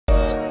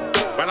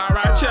Well, all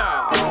right,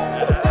 y'all.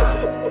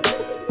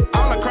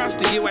 All across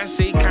the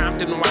USC,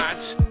 Compton,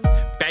 Watts,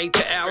 Bay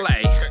to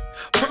LA,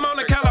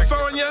 Pomona,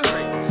 California,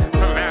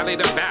 from valley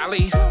to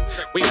valley,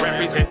 we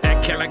represent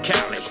that killer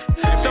Cali.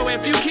 So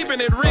if you keeping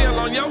it real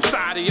on your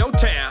side of your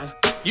town,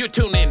 you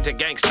tune in to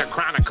Gangsta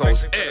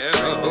Chronicles.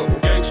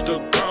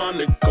 Gangsta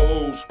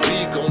Chronicles,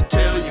 we gon'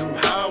 tell you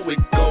how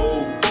it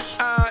goes.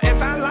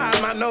 If I lie,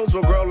 my nose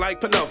will grow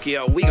like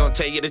Pinocchio. We gon'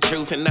 tell you the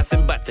truth and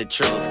nothing but the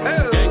truth.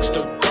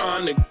 Gangsta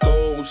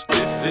Chronicles,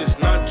 this is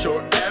not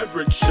your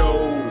average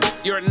show.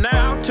 You're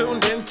now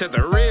tuned into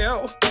the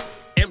real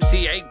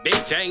MC8,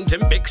 Big James,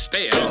 and Big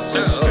Steel. This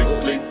is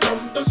strictly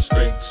from the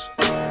streets.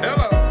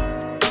 Hello.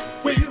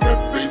 We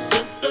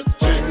represent the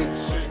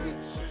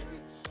James.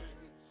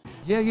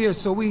 Yeah,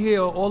 so we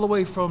here all the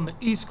way from the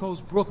East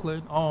Coast,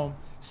 Brooklyn.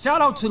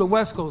 Shout out to the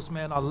West Coast,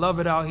 man. I love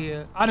it out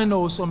here. I didn't know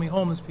there was so many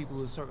homeless people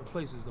in certain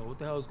places, though. What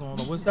the hell is going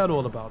on? What's that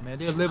all about, man?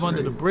 They live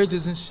under the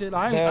bridges and shit.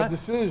 Bad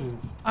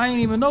decisions. I ain't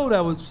even know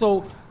that was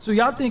so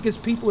y'all think it's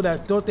people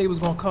that thought they was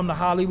gonna come to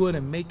Hollywood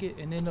and make it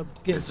and end up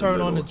getting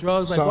turned on the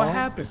drugs? Like, what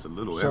happened? It's a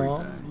little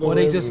everything. Or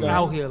they just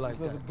out here like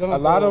that? A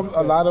lot of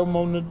them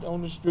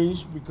on the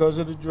streets because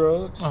of the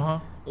drugs.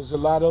 There's a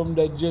lot of them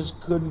that just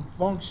couldn't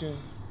function,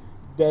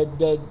 that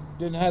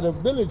didn't have the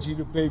ability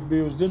to pay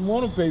bills, didn't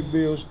want to pay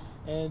bills,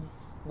 and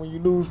when you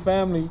lose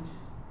family,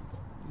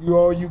 you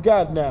all you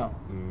got now,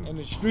 and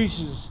the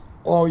streets is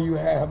all you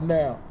have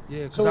now.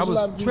 Yeah, because I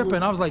was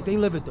tripping. I was like, they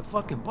live at the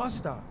fucking bus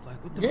stop.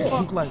 Like, what the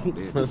fuck? Like,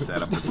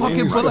 the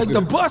fucking like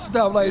the bus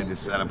stop. Like,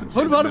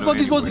 how the fuck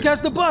you supposed to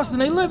catch the bus?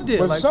 And they lived there.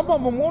 But like, some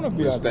of them want to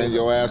be out there. Stand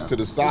your ass to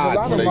the side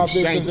before they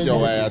shank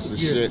your ass and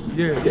shit. I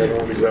got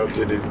homies out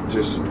there that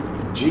just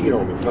G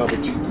on me,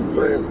 Fomby Junior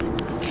family,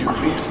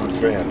 QB from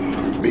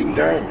family, Big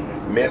Diamond,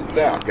 methed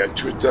out, got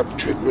tricked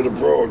with a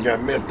broad, got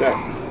methed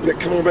out. Like,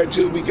 come on back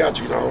till we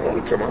got you. No, I don't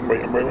want to come. I'm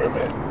right where I'm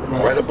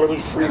at. Right up under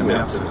the freeway.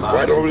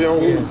 Right over there on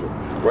Hoover.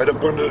 Right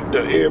up under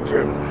the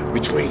airport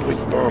between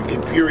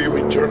Imperial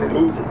and Turner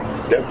Hoover.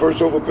 That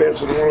first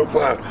overpass of the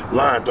 105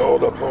 lined to all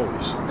the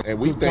homies.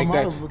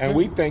 And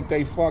we think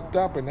they fucked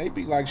up, and they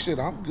be like, shit,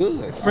 I'm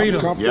good. Freedom.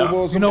 I'm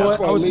comfortable. You know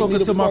what? I was talking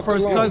to my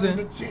first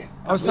cousin.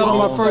 I was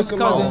telling my first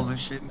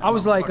cousin. I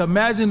was like,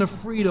 imagine the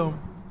freedom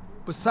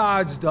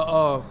besides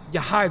the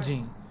your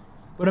hygiene,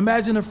 but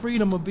imagine the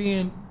freedom of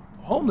being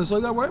homeless. All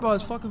you gotta worry about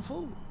is fucking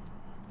food.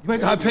 You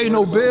ain't gotta pay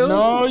no bills.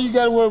 No, you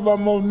gotta worry about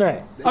more than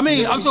that. I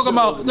mean, I'm talking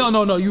about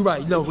no. You're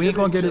right. No, we ain't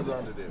gonna get it.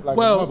 Like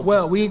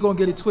well, we ain't gonna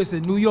get it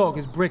twisted. New York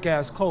is brick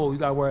ass cold. You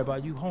gotta worry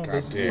about you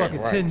homeless. It's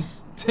fucking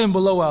 10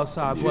 below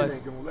outside. But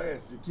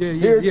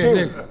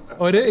yeah.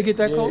 Oh, it get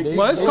that cold?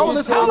 Well, it's cold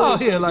as hell out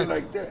here.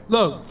 Like,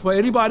 look, for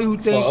anybody who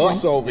think for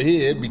us over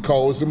here, it'd be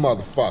cold as a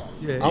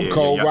motherfucker. I'm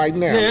cold right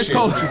now. Yeah, it's shit,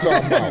 cold. What you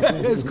talking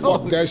about? It's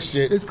cold. Fuck that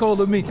shit. It's cold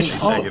to me. It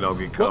don't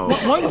get cold.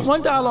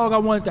 One dialogue I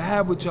wanted to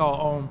have with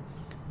y'all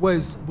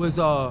was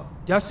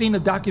y'all seen the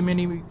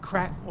documentary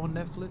Crack on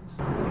Netflix?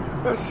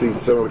 I seen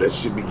some of that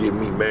shit be getting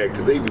me mad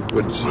because they be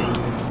putting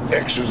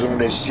extras on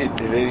that shit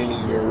that they ain't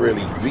even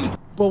really be.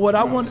 But what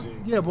I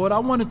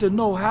wanted to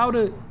know, how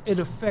did it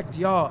affect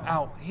y'all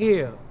out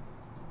here?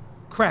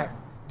 Crack.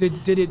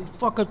 Did it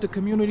fuck up the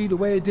community the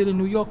way it did in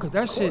New York? Cause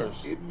that shit.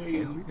 It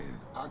made.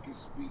 I can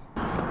speak.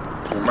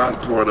 On my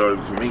part of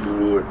it, from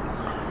Inglewood,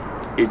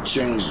 it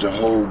changed the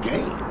whole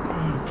game.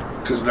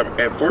 Cause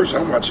at first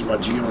I'm watching my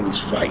G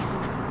homies fight.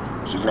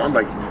 So I'm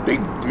like, they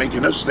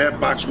making us snap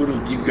box with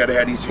them. You gotta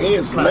have these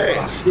hands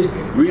last.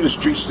 We in the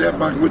street snap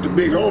boxing with the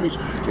big homies,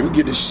 and we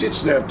get the shit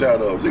snapped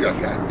out of. They like,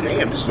 God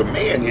damn, this is a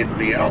man hit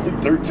me. I'm only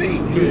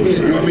 13. You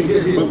know what I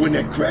mean? But when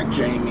that crack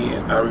came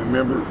in, I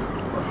remember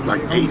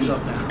like 80,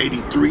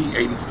 83,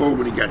 84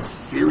 when it got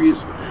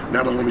serious.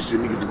 Now the homies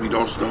said niggas, we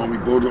lost the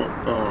homie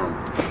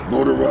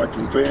Boulder Rock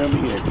from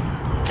family and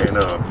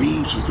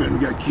Beebs from family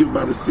got killed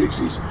by the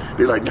 60s.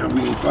 They like, now we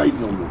ain't fighting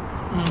no more.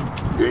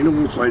 There ain't no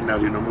more fighting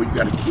out here no more. You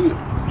gotta kill.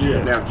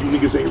 Yeah. Now, if you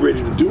niggas ain't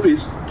ready to do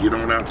this, get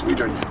on out to it.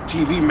 Like,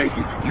 TV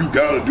making, you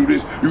gotta do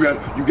this. You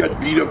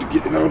got beat up to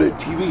get in all that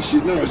TV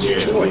shit. No, it's your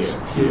choice.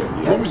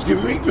 Homies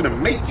get me for to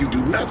make you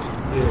do nothing.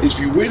 If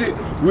you with it,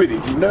 with it.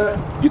 If you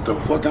not, get the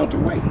fuck out the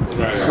way.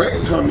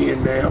 Crack come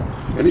in now,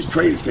 and it's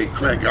crazy to say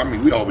crack. I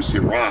mean, we always say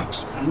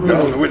rocks. I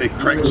don't know where they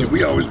crack shit.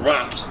 We always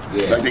rocks.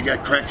 Like they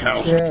got crack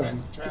houses.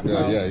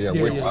 Yeah.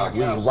 We rock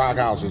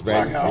houses,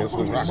 baby. Rock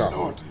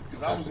houses.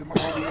 I was in my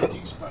own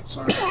tea spot,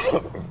 son.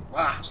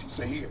 Rocks. He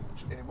said, here.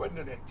 And it wasn't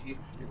none of that tea.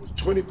 It was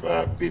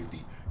 25,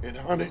 50, and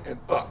 100 and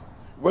up.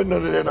 It wasn't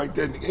none of that like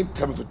that. It ain't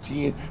coming for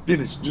 10.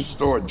 Then it just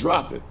started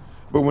dropping.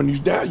 But when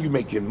you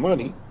making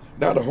money,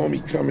 now the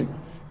homie coming,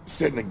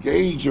 setting a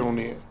gauge on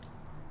there.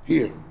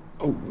 Here.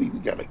 Oh, we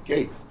got a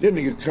gauge. Then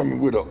nigga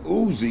coming with a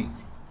Uzi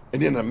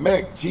and then a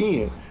Mac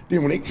 10.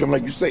 Then when they come,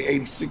 like you say,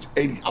 86,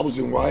 80. I was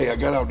in YA. I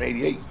got out in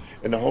 88.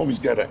 And the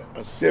homies got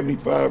a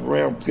 75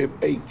 round clip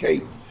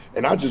AK.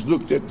 And I just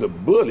looked at the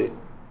bullet.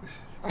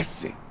 I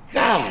said,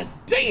 God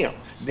damn,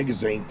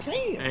 niggas ain't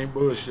playing. Ain't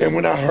bullshit. And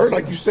when I heard,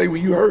 like you say,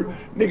 when you heard,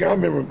 nigga, I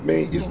remember,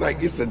 man, it's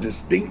like, it's a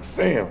distinct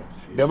sound.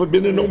 Never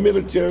been in no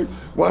military.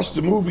 Watch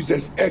the movies,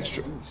 that's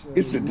extra.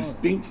 It's a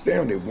distinct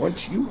sound that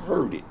once you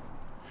heard it,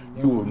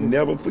 you will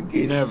never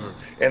forget it. Never.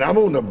 And I'm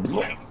on the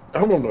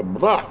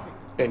block,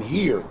 and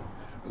here,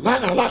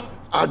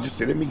 I just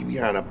said, let me get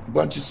behind a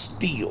bunch of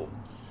steel.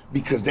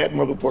 Because that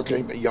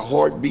motherfucker, your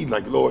heart beat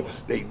like, Lord,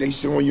 they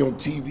showing you on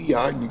TV,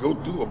 I can go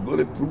through a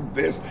bulletproof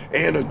vest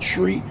and a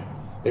tree.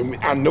 And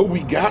I know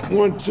we got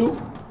one too.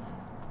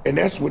 And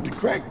that's what the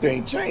crack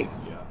thing changed.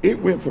 It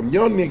went from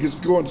young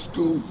niggas going to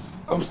school,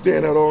 I'm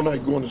staying out all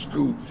night going to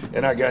school,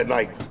 and I got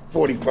like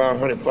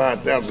 4,500,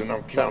 5,000,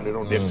 I'm counting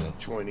on them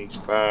 20s,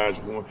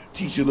 5s, 1.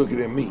 Teacher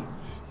looking at me.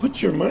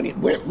 Put your money,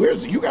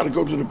 where's it? You gotta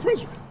go to the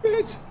principal.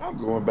 Bitch, I'm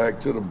going back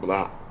to the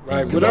block.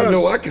 Right, because I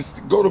know I can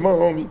go to my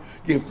homie,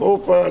 get 4 or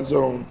 5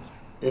 on,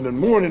 in the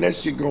morning that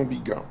shit gonna be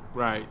gone.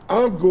 Right.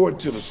 I'm going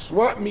to the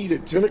swap meet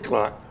at 10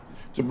 o'clock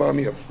to buy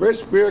me a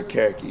fresh pair of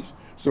khakis,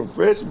 some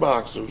fresh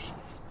boxers,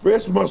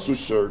 fresh muscle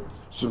shirt,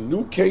 some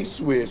new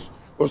K-Swiss,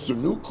 or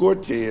some new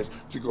Cortez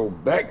to go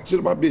back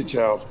to my bitch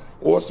house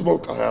or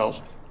smoker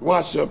house,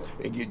 wash up,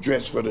 and get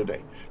dressed for the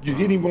day. You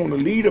didn't even want to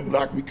leave the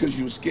block because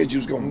you were scared you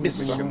was gonna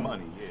miss something.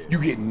 Money, yeah.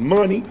 You getting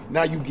money,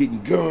 now you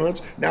getting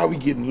guns, now we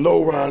getting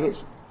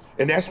lowriders.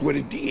 And that's what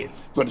it did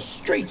for the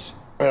streets.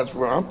 That's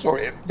where I'm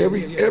talking.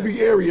 Every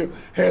area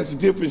has a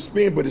different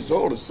spin, but it's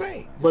all the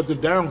same. But the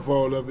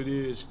downfall of it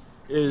is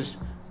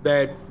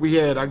that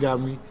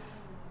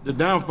the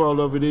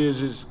downfall of it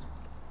is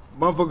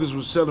motherfuckers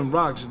was selling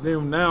rocks, and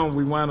then now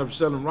we wind up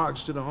selling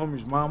rocks to the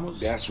homies' mamas.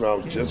 That's what I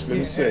was just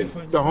finna say.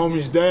 The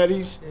homies'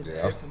 daddies.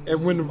 Yeah.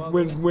 And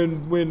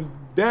when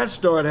that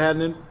started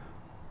happening,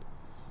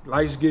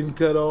 lights getting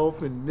cut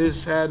off and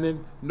this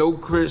happening, no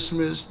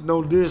Christmas,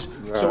 no this.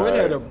 Right. So it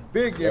had a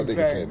big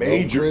impact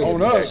major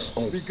on us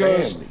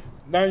because family.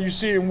 Now you're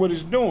seeing what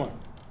it's doing.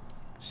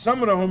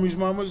 Some of the homies'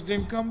 mamas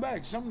didn't come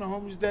back. Some of the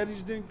homies'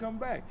 daddies didn't come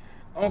back.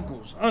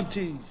 Uncles,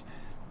 aunties.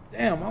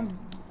 Damn, I'm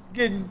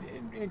getting,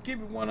 and keep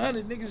it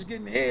 100, niggas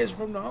getting heads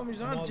from the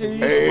homies, aunties.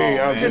 Hey,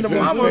 and the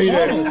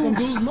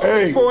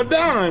mamas for a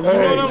dime. You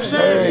know what I'm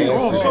saying?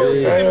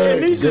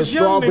 And these the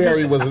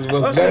strawberry was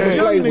nothing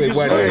to play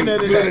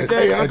with.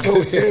 Hey, I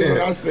told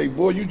Taylor, I say,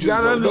 boy, you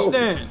just don't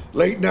know.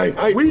 Late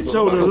night. We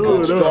told the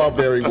hood up.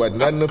 Strawberry wasn't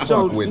nothing to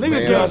fuck with, man.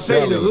 Nigga can't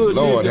say the hood.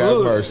 Lord have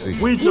mercy.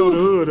 We told the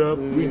hood up.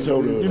 We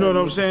told the hood. You know what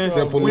I'm saying?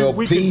 Simple little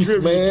piece,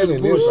 man,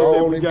 and it's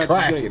all in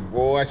cracking,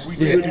 boy.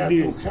 Shit.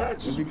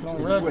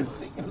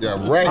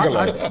 Yeah,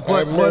 regular.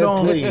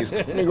 Man, please.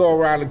 Let me go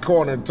around the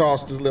corner and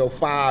toss this little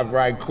 5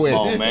 right quick.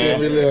 Oh, man.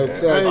 Give me a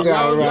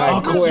little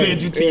right quick.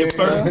 Send you to your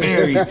first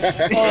married.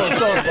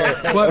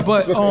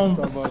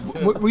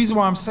 But reason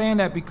why I'm saying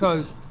that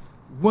because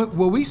what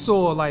we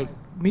saw, like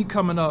me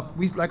coming up,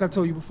 like I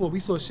told you before, we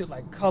saw shit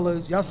like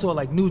Colors. Y'all saw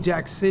like New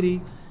Jack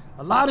City.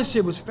 A lot of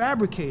shit was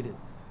fabricated.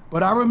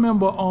 But I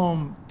remember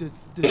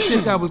the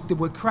shit that was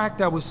with crack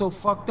that was so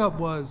fucked up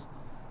was,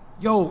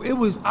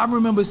 I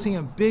remember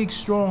seeing big,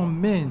 strong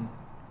men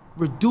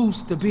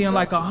reduced to being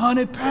like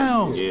 100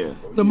 pounds. Yeah.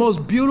 The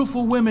most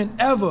beautiful women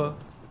ever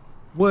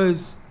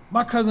was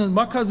my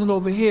cousin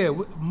over here,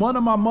 one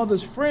of my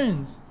mother's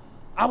friends.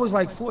 I was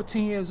like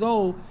 14 years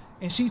old,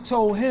 and she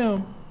told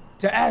him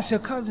to ask your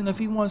cousin if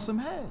he wants some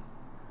head.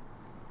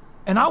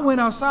 And I went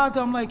outside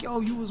to him like, yo,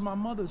 you was my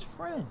mother's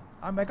friend.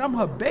 I'm like, I'm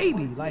her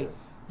baby. Like,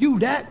 you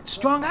that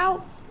strung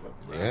out?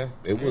 Yeah,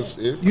 it was.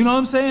 You know what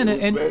I'm saying?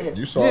 And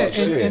you saw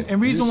shit. And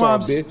reason why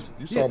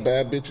you saw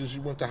bad bitches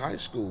you went to high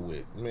school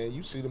with. Man,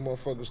 you see the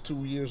motherfuckers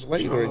 2 years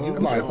later, and you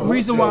like. The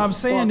reason why I'm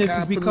saying this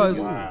is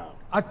because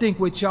I think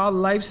with y'all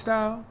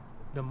lifestyle,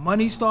 the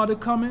money started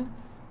coming.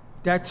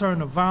 That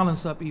turned the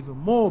violence up even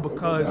more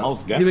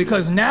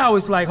because now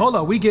it's like, hold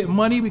on, we get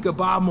money, we could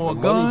buy more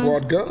guns. Money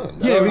brought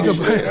guns. Yeah, we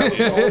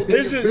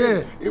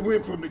could. It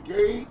went from the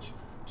Gauge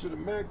to the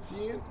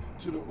Mac-10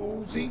 to the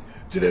Uzi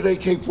to that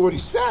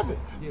AK-47,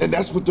 and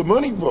that's what the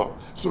money brought.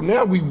 So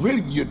now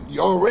you're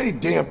already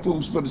damn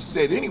fools for the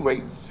set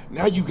anyway.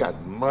 Now you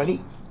got money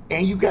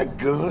and you got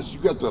guns. You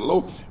got the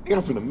low.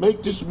 I'm finna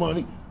make this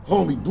money.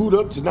 Homie, boot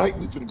up tonight.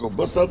 We finna go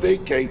bust out the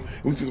AK. And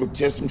we finna go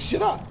test some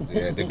shit out.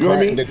 Yeah, you know what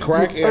I mean? The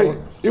crack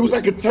era. It was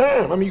like a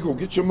time. I mean, you go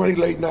get your money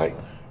late night.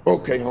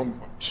 Okay, homie,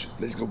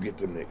 let's go get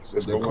them niggas.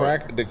 Let's go.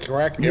 The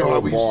crack you know era how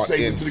we bought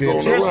say intense.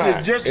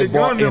 It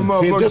brought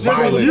intense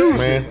violence,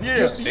 man.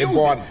 It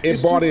brought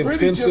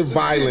intensive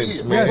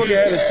violence, man.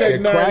 The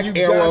crack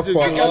era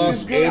for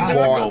us, it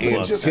brought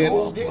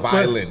intense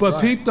violence.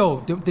 But peep though,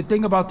 the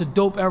thing about the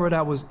dope era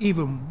that was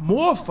even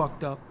more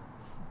fucked up,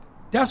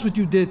 that's what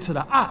you did to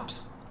the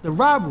ops, the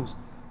rivals.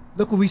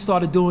 Look what we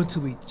started doing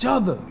to each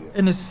other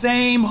in the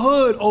same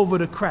hood over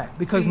the crack.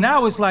 Because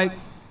now it's like,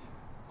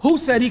 who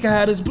said he could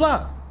have his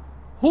block?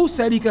 Who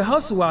said he could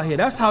hustle out here?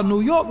 That's how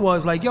New York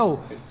was. Like, yo,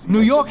 New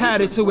York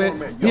had it to it.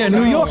 Yeah,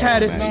 New York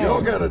had it. Y'all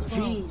got a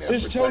team.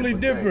 It's totally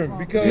different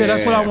because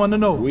that's what I want to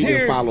know. We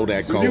didn't follow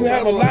that code. You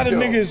have a lot of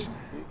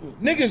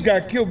niggas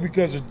got killed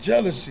because of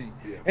jealousy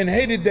and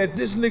hated that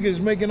this nigga's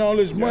making all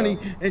this money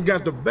and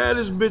got the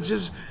baddest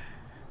bitches.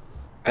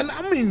 And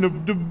I mean,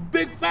 the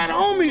big fat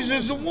homies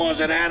is the ones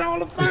that had all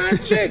the fine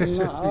chicks.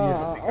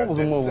 I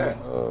was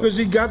because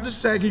he got the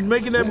sack, he's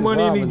making that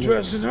money and he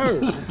dressing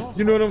her.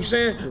 You know what I'm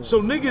saying?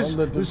 So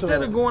niggas,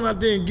 instead of going out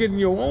there and getting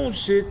your own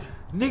shit,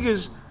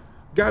 niggas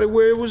got it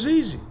where it was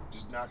easy.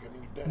 Just knocking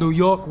it down. New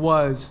York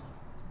was,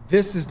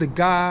 this is the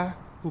guy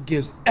who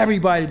gives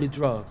everybody the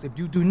drugs. If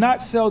you do not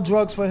sell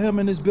drugs for him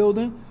in this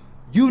building,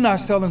 you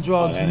not selling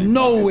drugs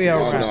nowhere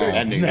around.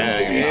 That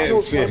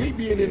nigga, me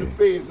being in the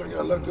feds, I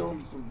got lucky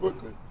homies from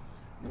Brooklyn,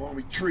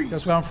 Army Trees.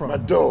 That's where I'm from. My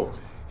dog,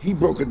 he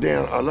broke it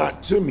down a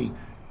lot to me,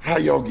 how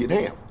y'all get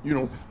down. You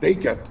know, they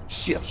got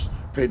shifts,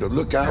 pay the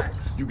lookout,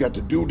 you got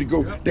the dude to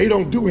go. They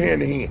don't do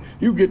hand to hand.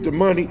 You get the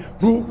money,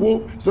 whoop,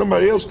 whoop,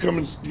 somebody else come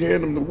and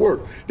hand them the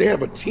work. They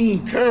have a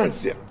team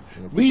concept.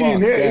 We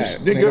didn't have this,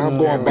 nigga. I'm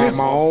going by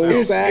my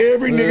own sack.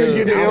 Every nigga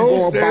get their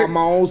own sack. I'm going by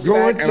my own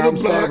sack, and I'm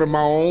serving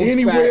my own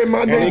anywhere in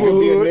my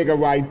neighborhood. It could be a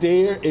nigga right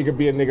there. It could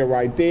be a nigga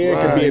right there. It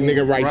could be a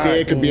nigga right there.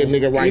 It could be a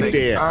nigga right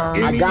there.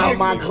 I got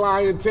my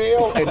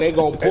clientele, and they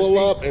gon' pull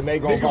up, and they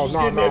gon' go,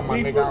 no,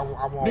 my nigga,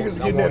 I want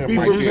him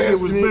right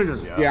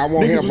there. Yeah, I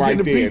want him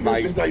right there.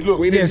 Like,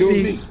 we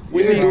didn't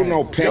do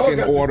no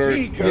pecking order.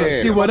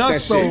 See, what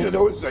us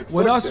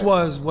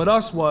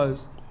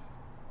was,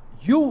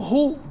 you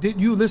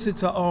listen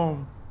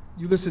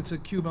to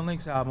Cuban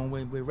Links album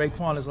where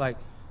Raekwon is like,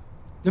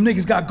 them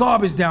niggas got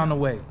garbage down the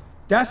way.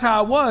 That's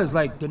how it was,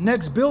 like the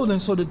next building.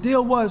 So the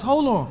deal was,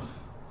 hold on,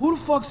 who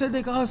the fuck said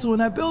they could hustle in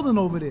that building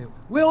over there?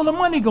 Where all the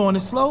money going?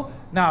 It's slow?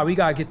 Nah, we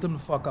gotta get them the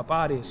fuck up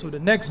out of here. So the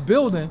next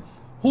building,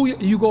 who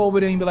you go over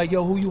there and be like,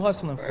 yo, who you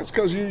hustling for? That's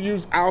because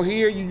out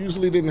here, you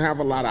usually didn't have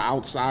a lot of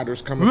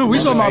outsiders coming. Remember, we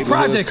talking about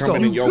projects though.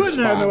 You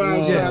couldn't have no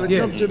outsider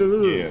come to the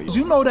hood.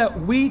 You know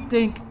that we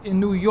think in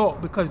New York,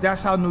 because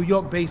that's how New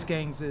York base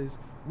gangs is,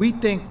 we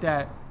think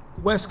that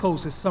West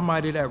Coast is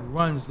somebody that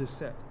runs the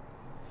set.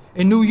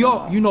 In New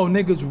York, you know,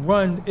 niggas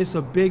run. It's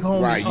a big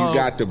home. Right, you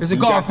got the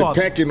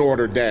pecking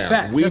order down.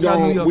 Facts, we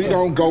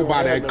don't go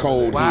by that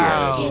code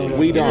here.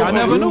 We don't. I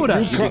never knew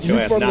that.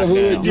 You from the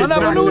hood. I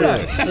never knew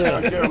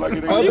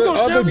that.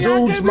 Other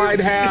dudes might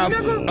have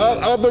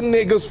other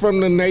niggas from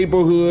the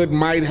neighborhood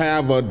might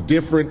have a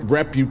different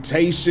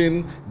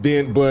reputation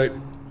but.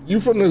 You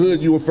from the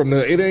hood, you were from the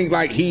hood. It ain't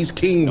like he's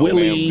King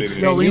Willie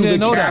and you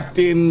the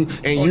captain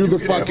and you the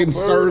fucking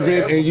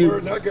servant and you.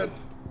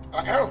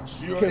 An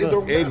ounce, you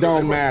know, it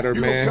don't matter,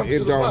 man.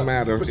 It don't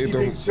matter. But see,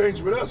 things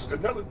changed with us.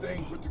 Another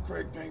thing with the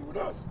crack thing with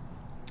us.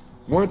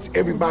 Once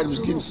everybody was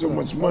getting so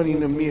much money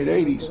in the mid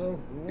 '80s,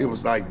 it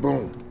was like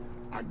boom.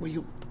 Where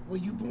you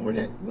born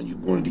at? When you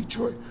born in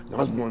Detroit? No,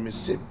 I was born in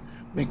Mississippi.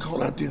 Man,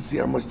 call out there and see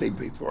how much they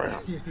pay for an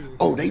ounce.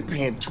 Oh, they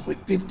paying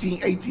 15,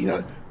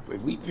 1800.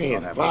 But we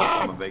paying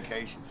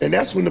 $5. And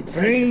that's when the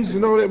pains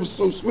and all that was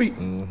so sweet.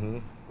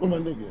 Where my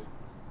nigga at?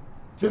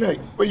 Today,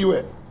 where you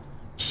at?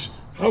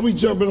 How we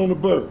jumping on the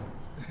bird?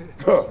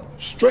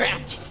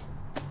 Strapped.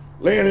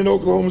 Land in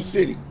Oklahoma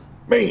City.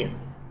 Man,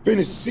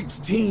 finished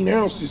 16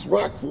 ounces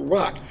rock for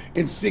rock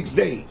in 6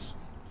 days.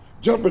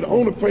 Jumping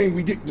on the plane,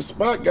 the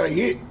spot got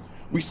hit.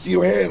 We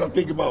still had, I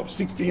think, about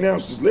 16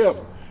 ounces left.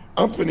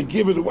 I'm finna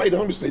give it away. The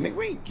homie say, nigga,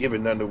 we ain't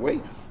giving nothing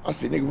away. I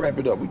say, nigga, wrap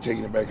it up. We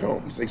taking it back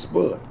home. He say,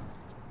 Spud,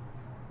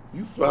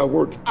 you fly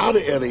work out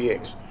of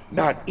LAX.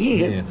 Not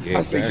in.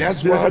 I say,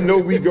 that's why I know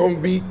we gonna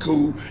be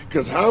cool,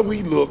 cause how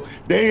we look,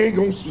 they ain't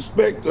gonna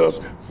suspect us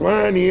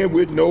flying in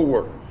with no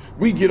work.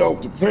 We get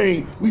off the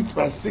plane, we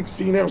fly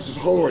 16 ounces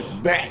hard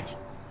back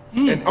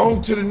and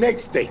on to the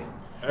next state.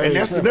 And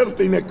that's another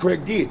thing that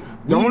Craig did.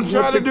 Don't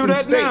try to do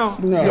that now.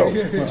 No.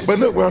 But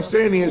look, what I'm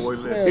saying is,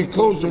 in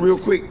closing real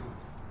quick,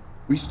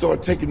 we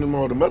start taking them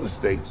all to other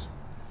states.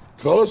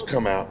 Colors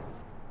come out.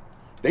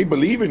 They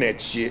believe in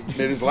that shit,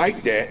 that it's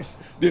like that.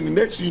 Then the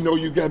next thing you know,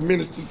 you got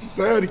Minister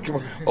Society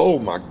coming. Oh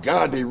my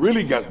God, they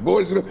really got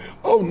boys in them.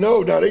 Oh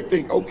no, now they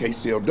think, okay,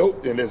 sell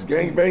dope and that's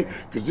gangbang,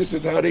 because this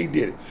is how they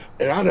did it.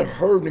 And I done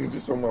heard niggas,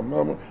 just on my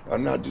mama,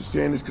 I'm not just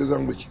saying this because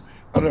I'm with you.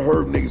 I done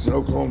heard niggas in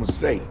Oklahoma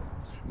say,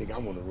 nigga, I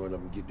want to run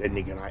up and get that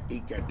nigga, and I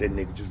ain't got that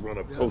nigga, just run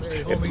up close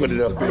and put it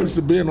up. I used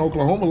to be in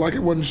Oklahoma like it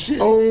wasn't shit.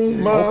 Oh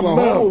my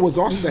Oklahoma was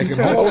our second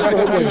home.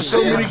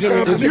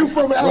 If you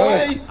from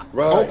LA,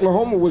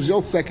 Oklahoma was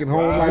your second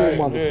home like a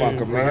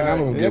motherfucker, man. I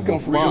don't give a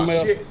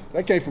fuck.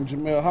 That came from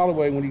Jamel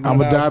Holloway when he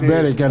went out there.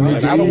 I'm a diabetic, I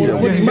need to I don't want to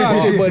put him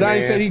out there, but I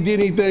ain't said he did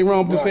anything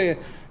wrong. I'm just saying,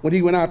 when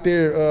he went out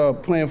there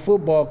playing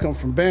football, come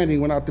from Bandy,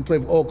 went out to play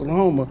for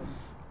Oklahoma.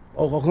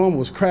 Oklahoma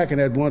was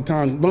cracking at one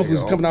time.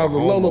 Motherfuckers was coming out of the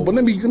Lolo. But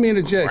let me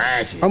interject.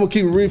 I'm gonna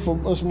keep it real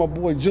from us, my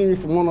boy Junior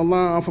from On the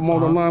Line. I'm from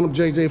On the Line. I'm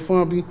JJ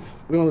Fomby.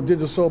 We're on the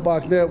Digital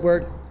Soapbox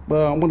Network.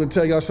 But I want to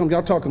tell y'all something.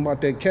 Y'all talking about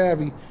that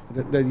cavi,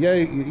 that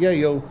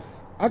yayo.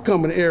 I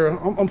come in the era.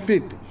 I'm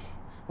 50.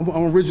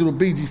 I'm original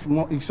BG from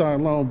Eastside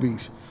Long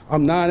Beach.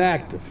 I'm not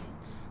active,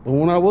 but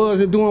when I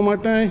wasn't doing my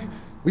thing,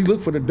 we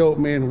look for the dope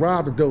man,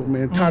 rob the dope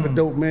man, tie the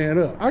dope man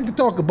up. I can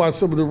talk about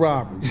some of the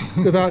robberies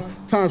because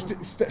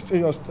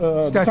statute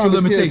of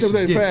limitations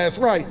passed,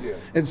 right? Yeah.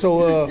 And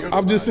so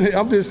I'm just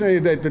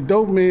saying that the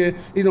dope man,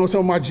 you know,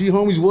 some of my G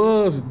homies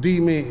was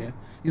D-man.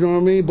 You know what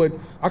I mean? But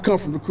I come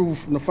from the crew,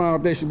 from the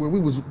foundation where we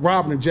was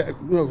robbing and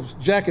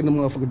jacking the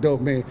motherfucking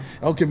dope, man.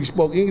 I don't care if you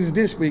spoke English or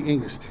didn't speak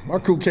English. My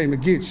crew came to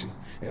get you.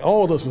 And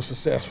all of us were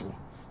successful.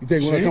 You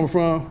think where I'm coming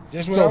from?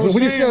 That's what I was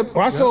saying.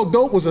 When I sold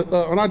dope,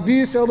 when I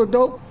did sell the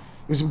dope,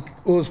 it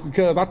was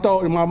because I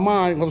thought in my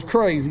mind, I was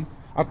crazy.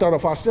 I thought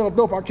if I sell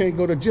dope, I can't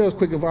go to jail as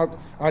quick if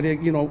I did,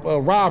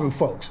 robbing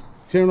folks.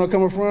 See where I'm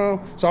coming from?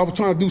 So I was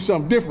trying to do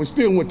something different,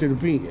 still went to the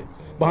pen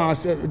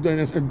behind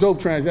a dope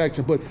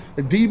transaction. But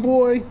the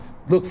D-boy,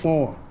 look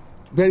for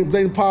him.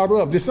 They piled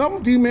up. There's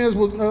some D-mans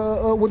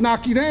would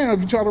knock you down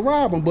if you try to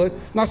rob them, but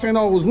not saying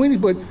all was winning,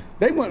 but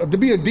they want to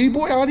be a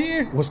D-boy out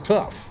here was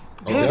tough.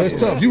 That's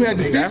tough. You had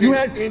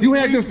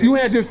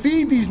to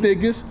feed these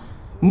niggas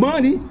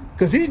money,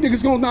 because these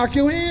niggas gonna knock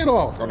your head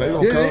off. Oh, they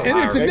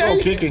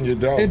gonna kick in your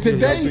dog. And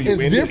today it's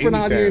different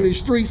out here in the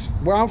streets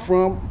where I'm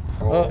from.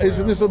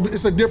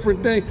 It's a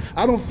different thing.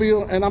 I don't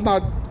feel, and I'm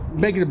not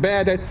making it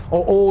bad that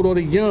or old or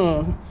the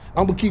young.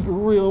 I'm gonna keep it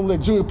real. I'm gonna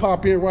let Junior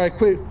pop in right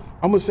quick.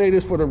 I'm gonna say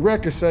this for the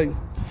record's sake.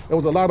 There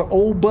was a lot of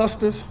old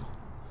busters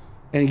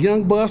and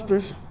young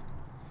busters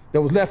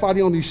that was left out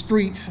here on these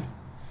streets,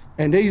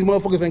 and these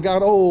motherfuckers ain't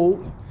got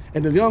old.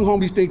 And the young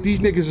homies think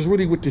these niggas is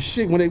really with the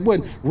shit when they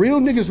wasn't.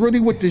 Real niggas really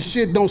with the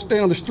shit don't stay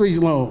on the streets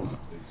long.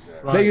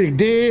 Right. They either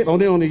dead or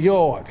they on the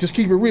yard. Just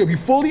keep it real. If you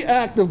fully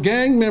active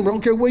gang member, I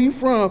don't care where you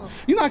from,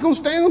 you're not gonna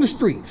stay on the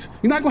streets.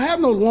 You're not gonna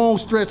have no long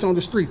stretch on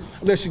the street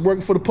unless you're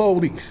working for the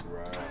police.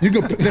 You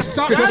can, that's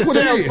what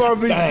it is.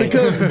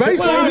 Because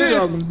based on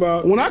this,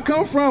 when I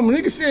come from, a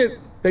nigga said,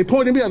 they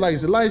pointed me out like,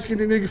 it's the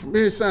light-skinned nigga from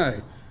his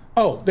side.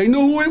 Oh, they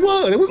knew who it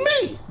was. It was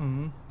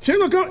me. As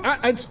soon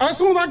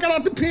as I got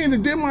out the pen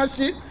and did my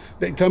shit,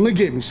 they come to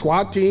get me.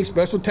 SWAT team,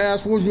 Special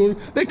Task Force Unit,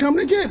 they come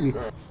to get me.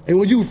 And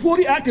when you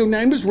fully active,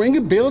 name is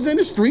ringing bells in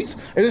the streets,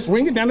 and it's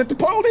ringing down at the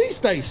police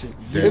station.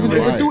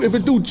 If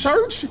it do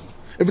church,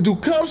 if it do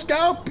Cub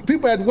Scout,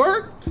 people at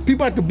work,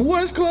 people at the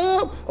boys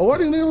club, or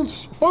any little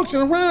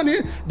function around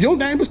here, your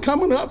name is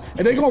coming up,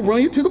 and they gonna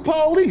run you to the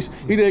police.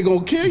 Either they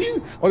gonna kill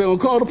you, or they gonna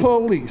call the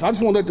police. I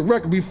just wanna let the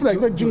record be flagged.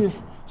 Let Junior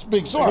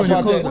speak. Sorry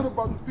about that. What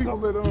about the people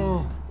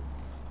that,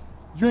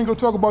 you ain't gonna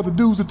talk about the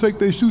dudes that take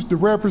their shoes, the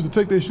rappers that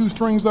take their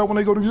shoestrings out when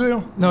they go to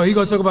jail? No, he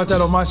gonna talk about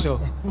that on my show.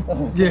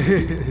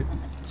 Yeah.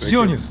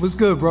 Junior, what's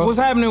good, bro? What's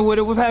happening with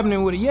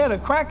it? Yeah, the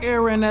crack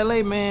era in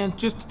LA, man,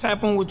 just to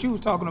tap on what you was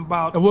talking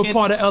about. And what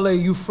part of LA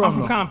you from? I'm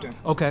from Compton.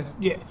 Okay.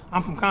 Yeah,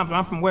 I'm from Compton.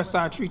 I'm from West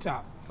Side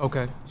Treetop.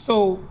 Okay.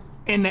 So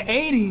in the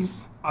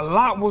 80s, a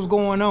lot was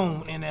going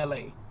on in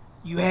LA.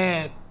 You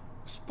had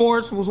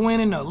sports was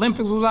winning, the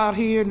Olympics was out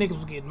here, niggas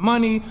was getting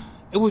money.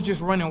 It was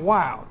just running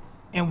wild.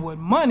 And with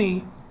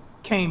money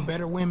came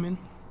better women,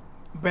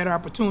 better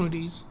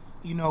opportunities.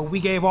 You know, we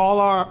gave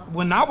all our,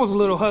 when I was a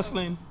little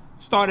hustling,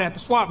 started at the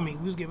swap meet,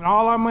 we was giving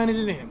all our money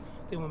to them.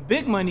 Then when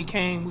big money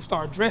came, we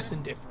started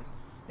dressing different.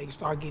 They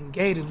started getting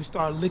gated, we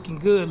started looking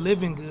good,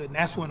 living good. And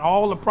that's when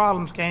all the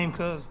problems came,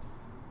 because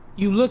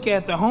you look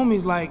at the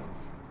homies like,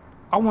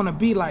 I want to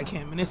be like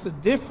him. And it's the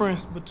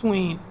difference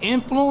between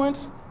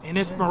influence and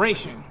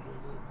inspiration.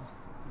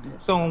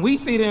 So when we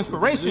see the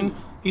inspiration,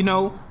 you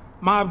know,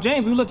 Mob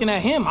James, we looking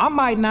at him. I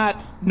might not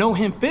know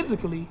him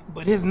physically,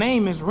 but his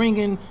name is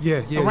ringing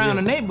around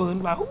the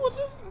neighborhood. Like, who was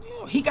this? You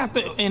know, he got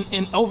the,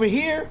 and over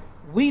here,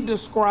 we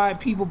describe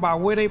people by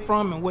where they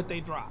from and what they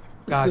drive.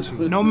 Got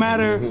you. No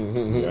matter,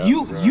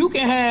 you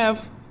can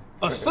have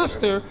a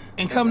sister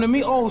and come to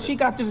me, oh, she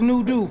got this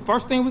new dude.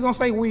 First thing we gonna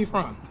say, where you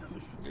from?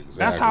 Exactly.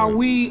 That's how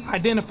we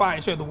identify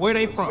each other, where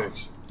they from.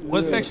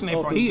 What section they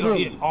from?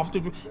 Off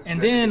the.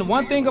 And then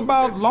one thing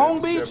about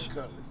Long Beach,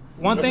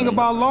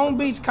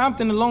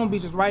 Compton and Long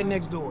Beach is right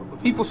next door.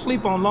 But people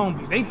sleep on Long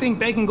Beach. They think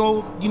they can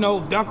go, you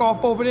know, duck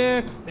off over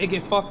there, they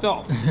get fucked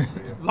off.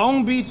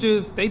 Long Beach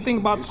is, they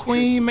think about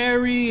Queen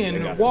Mary and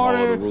the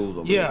water.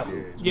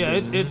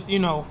 It's you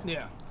know,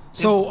 yeah.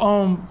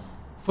 So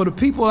for the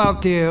people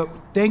out there,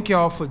 thank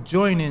y'all for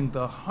joining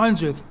the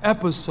 100th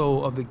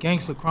episode of the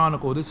Gangsta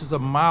Chronicle. This is a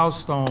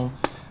milestone,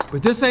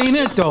 but this ain't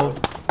it though.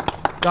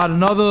 Got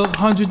another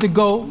 100 to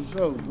go,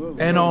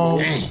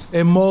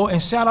 and more. And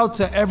shout out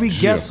to every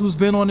guest who's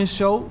been on this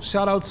show.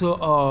 Shout out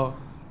to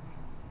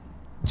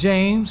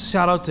James.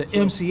 Shout out to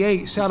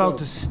MC8. Shout out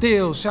to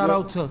Still. Shout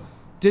out to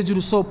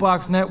Digital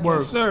Soapbox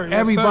Network. Yes, sir. Yes,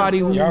 everybody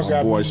sir. who's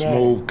boy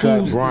Smooth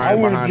Cut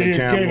Brian behind the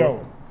camera.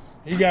 Kato.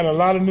 He got a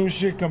lot of new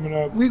shit coming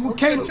up.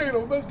 Kato,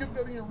 let's get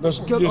that in.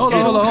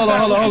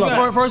 Hold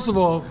on. First of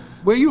all,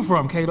 where you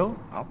from, Kato?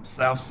 I'm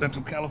South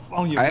Central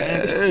California,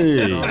 man.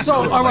 Hey. So,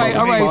 all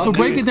right. So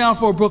break it down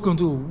for a Brooklyn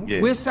dude.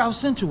 Yeah. Where's South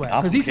Central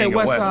at? Because he said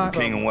West Side.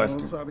 King and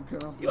Western.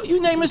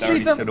 You name the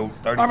streets. 30 to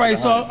the all right,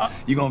 so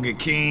you gonna get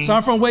King. So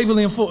I'm from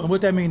Waverly and Fulton.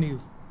 What that mean to you?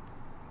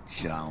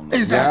 Shit, I don't know.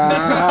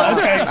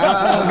 Exactly. Okay.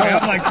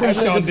 I'm like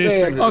Crenshaw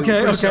District.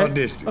 Okay.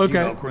 District. Okay.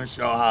 You know,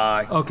 Crenshaw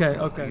High.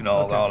 Okay. You know,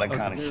 all that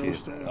kind of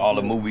shit. All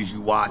the movies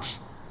you watch.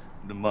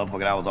 the motherfucker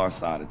that was our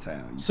side of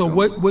town. So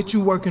what you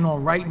working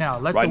on right now?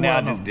 Right now,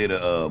 I just did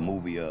a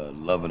movie,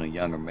 Loving a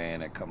Younger Man,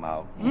 that come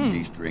out on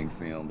G-String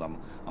Films.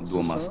 I'm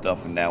doing my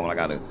stuff in that one. I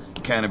got a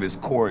Cannabis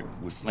Court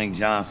with Sling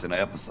Johnson, an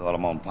episode.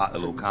 I'm on a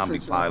little comedy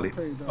pilot.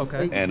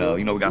 Okay. And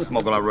you know, we got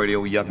Smoke on our radio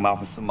with Yuck Mouth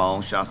and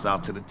Simone. Shouts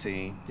out to the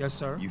team. Yes,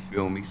 sir. You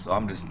feel me? So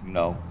I'm just, you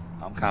know,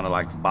 I'm kind of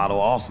like the bottle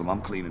awesome.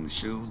 I'm cleaning the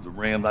shoes, the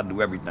rims. I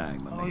do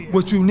everything, my nigga.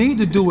 What you need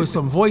to do is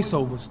some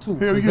voiceovers too.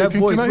 Hell yeah.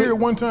 Can I hear it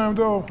one time,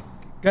 dog?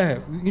 Go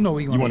ahead. You know what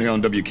you want to hear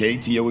on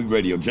WKTOE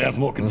Radio. Jazz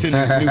more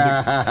continuous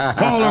music.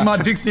 Call her my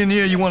Dixie in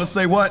here. You want to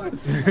say what?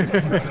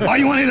 Oh,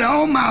 you want to hear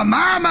oh my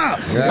mama?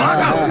 You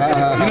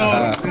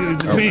know, it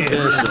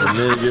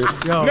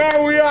depends.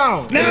 Now we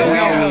on.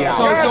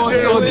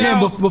 So again,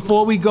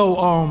 before we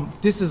go,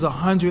 this is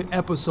 100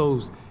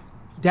 episodes.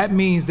 That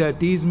means that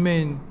these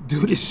men do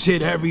this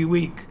shit every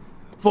week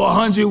for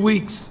 100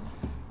 weeks.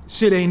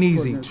 Shit ain't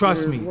easy.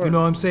 Trust me. You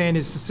know what I'm saying?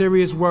 It's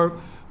serious work.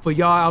 For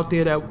y'all out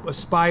there that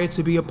aspire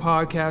to be a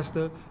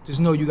podcaster, just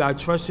know you gotta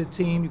trust your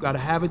team, you gotta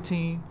have a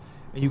team,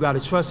 and you gotta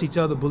trust each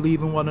other,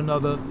 believe in one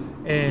another,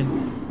 and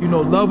you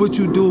know, love what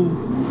you do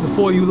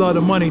before you love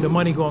the money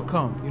gonna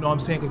come. You know what I'm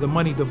saying? Because the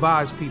money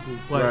divides people,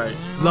 but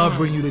love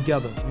bring you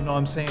together. You know what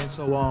I'm saying?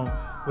 So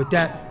with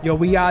that, yo,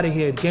 we out of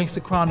here.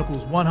 Gangsta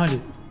Chronicles 100.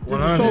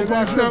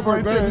 Soapbox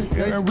Network,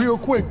 baby. And real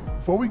quick,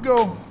 before we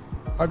go,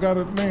 I got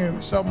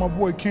a shout my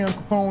boy Cam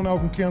Capone out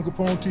from Cam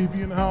Capone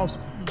TV in the house.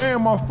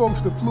 And my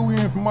folks that flew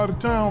in from out of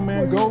town,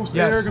 man. Ghost,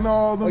 Eric, and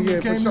all them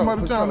that came from out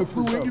of town that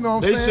flew in, you know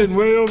what I'm saying? They sitting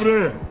way over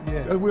there.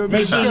 Yeah. That's where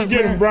Make sure you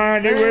get them,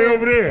 Brian. They way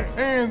over there.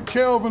 And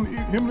Kelvin,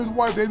 him and his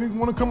wife, they didn't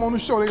want to come on the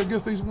show. I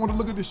guess they just wanted to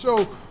look at the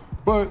show.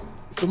 But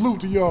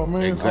salute to y'all,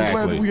 man. Exactly. I'm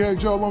glad that we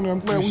had y'all on there. I'm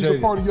glad we was a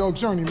part of y'all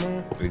journey,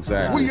 man.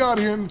 Exactly. We out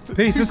here.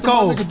 Peace, it's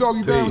cold. Nigga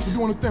Doggie Diamonds for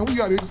doing the thing. We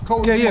out here. It's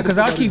cold. Yeah, because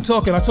I keep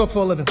talking. I talk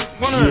for a living.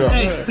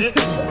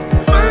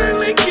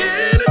 Finally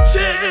get a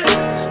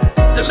chance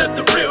to let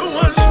the real